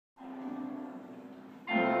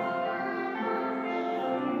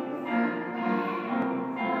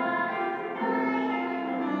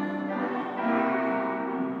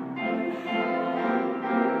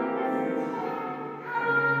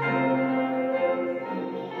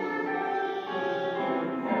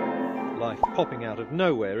life popping out of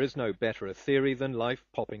nowhere is no better a theory than life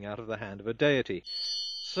popping out of the hand of a deity.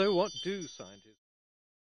 So what do scientists...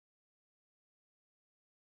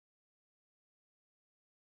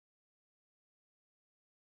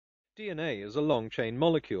 DNA is a long-chain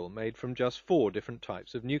molecule made from just 4 different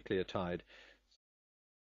types of nucleotide.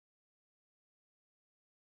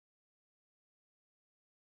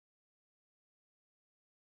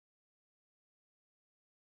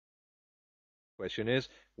 The question is,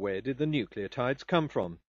 where did the nucleotides come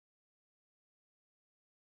from?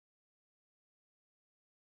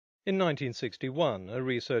 In 1961, a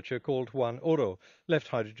researcher called Juan Oro left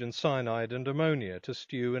hydrogen cyanide and ammonia to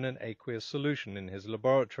stew in an aqueous solution in his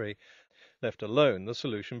laboratory. Left alone, the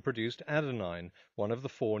solution produced adenine, one of the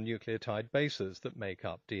 4 nucleotide bases that make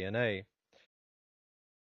up DNA.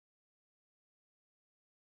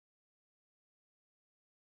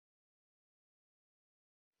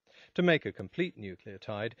 To make a complete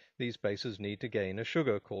nucleotide, these bases need to gain a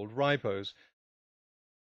sugar called ribose.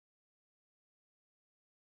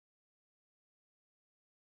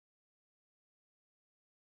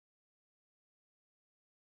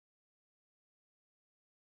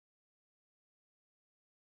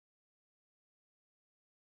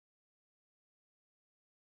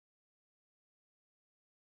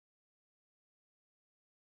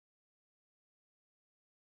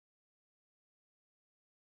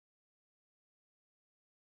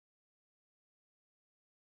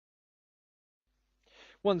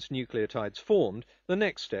 Once nucleotides formed, the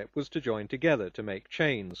next step was to join together to make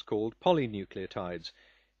chains called polynucleotides.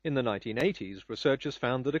 In the 1980s, researchers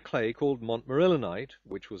found that a clay called montmorillonite,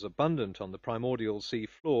 which was abundant on the primordial sea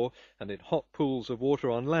floor and in hot pools of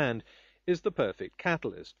water on land, is the perfect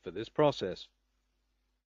catalyst for this process.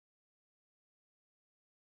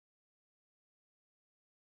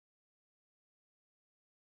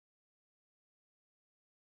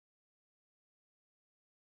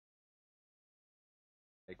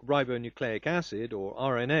 Ribonucleic acid, or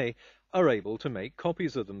RNA, are able to make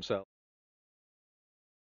copies of themselves.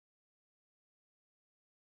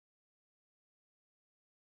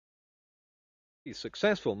 These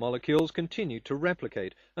successful molecules continue to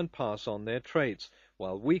replicate and pass on their traits,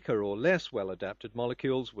 while weaker or less well-adapted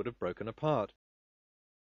molecules would have broken apart.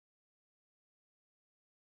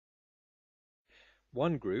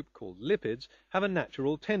 One group, called lipids, have a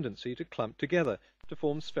natural tendency to clump together to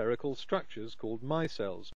form spherical structures called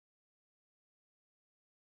micelles.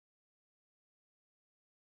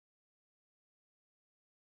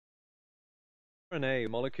 RNA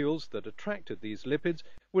molecules that attracted these lipids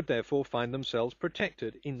would therefore find themselves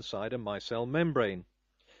protected inside a micelle membrane.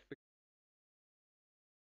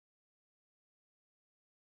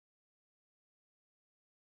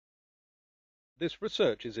 This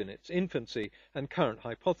research is in its infancy, and current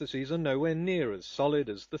hypotheses are nowhere near as solid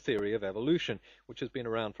as the theory of evolution, which has been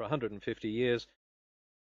around for 150 years.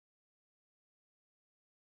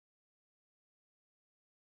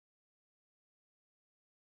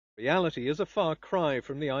 Reality is a far cry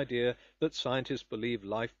from the idea that scientists believe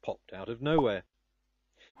life popped out of nowhere.